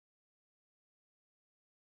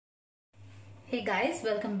Hey guys,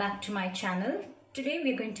 welcome back to my channel. Today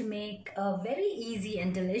we're going to make a very easy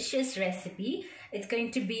and delicious recipe. It's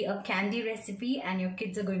going to be a candy recipe and your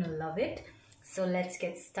kids are going to love it. So let's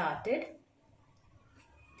get started.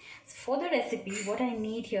 So for the recipe, what I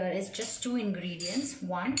need here is just two ingredients.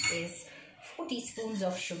 One is 4 teaspoons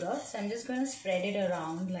of sugar. So I'm just going to spread it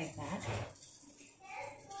around like that.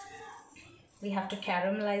 We have to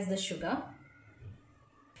caramelize the sugar.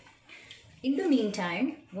 In the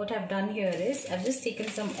meantime, what I've done here is I've just taken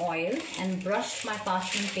some oil and brushed my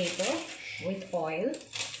parchment paper with oil.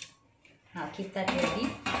 I'll keep that ready.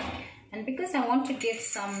 And because I want to give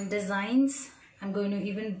some designs, I'm going to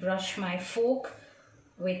even brush my fork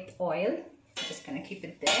with oil. I'm just going to keep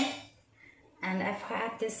it there. And I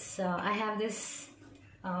have this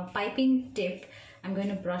piping tip. I'm going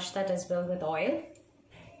to brush that as well with oil.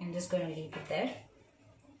 I'm just going to leave it there.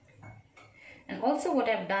 And also what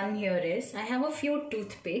I've done here is I have a few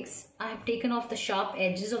toothpicks. I have taken off the sharp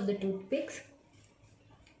edges of the toothpicks.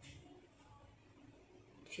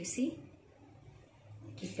 If you see,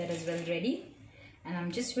 keep that as well ready. And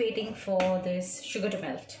I'm just waiting for this sugar to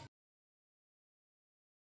melt.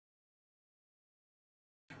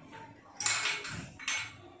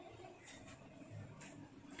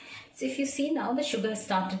 So if you see now, the sugar has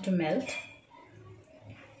started to melt.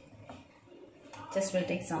 Just will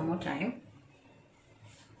take some more time.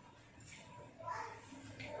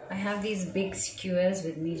 I have these big skewers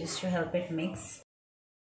with me just to help it mix.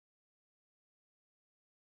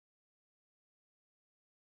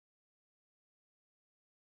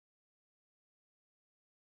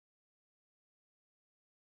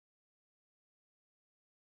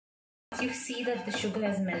 As you see that the sugar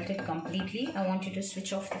has melted completely, I want you to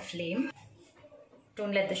switch off the flame.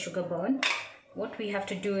 Don't let the sugar burn. What we have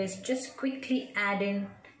to do is just quickly add in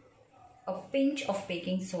a pinch of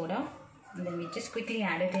baking soda. And then we just quickly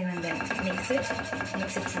add it in and then mix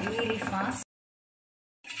it really fast.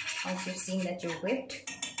 Once you've seen that you're whipped,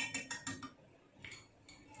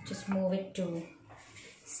 just move it to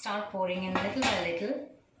start pouring in little by little.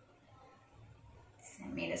 So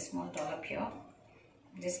I made a small dollop here.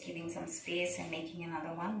 I'm just giving some space and making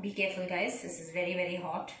another one. Be careful guys, this is very, very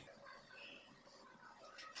hot.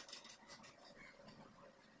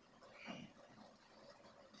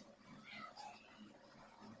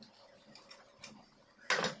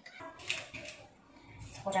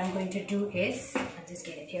 What I'm going to do is, I'll just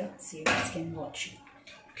get it here so you guys can watch it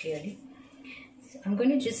clearly. So I'm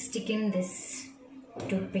going to just stick in this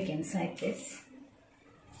toothpick inside this,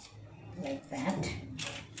 like that.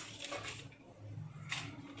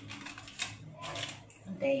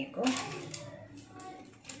 And there you go.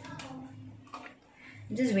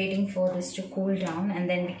 I'm just waiting for this to cool down and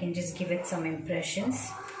then we can just give it some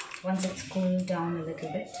impressions once it's cooled down a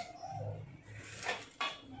little bit.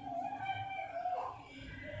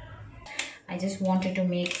 I just wanted to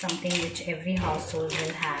make something which every household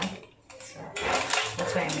will have, so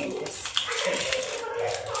that's why I made this. So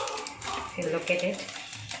if you look at it,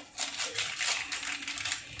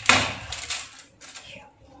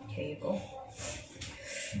 here you go.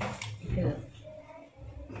 Here.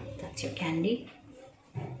 That's your candy.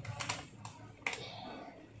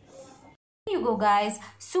 Here you go guys,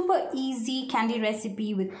 super easy candy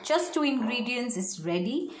recipe with just 2 ingredients is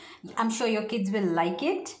ready. I'm sure your kids will like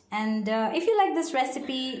it, and if you like this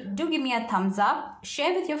recipe, do give me a thumbs up,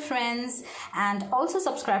 share with your friends, and also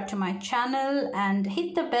subscribe to my channel and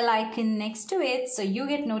hit the bell icon next to it so you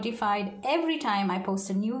get notified every time I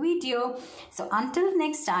post a new video. So until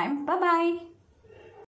next time, bye bye.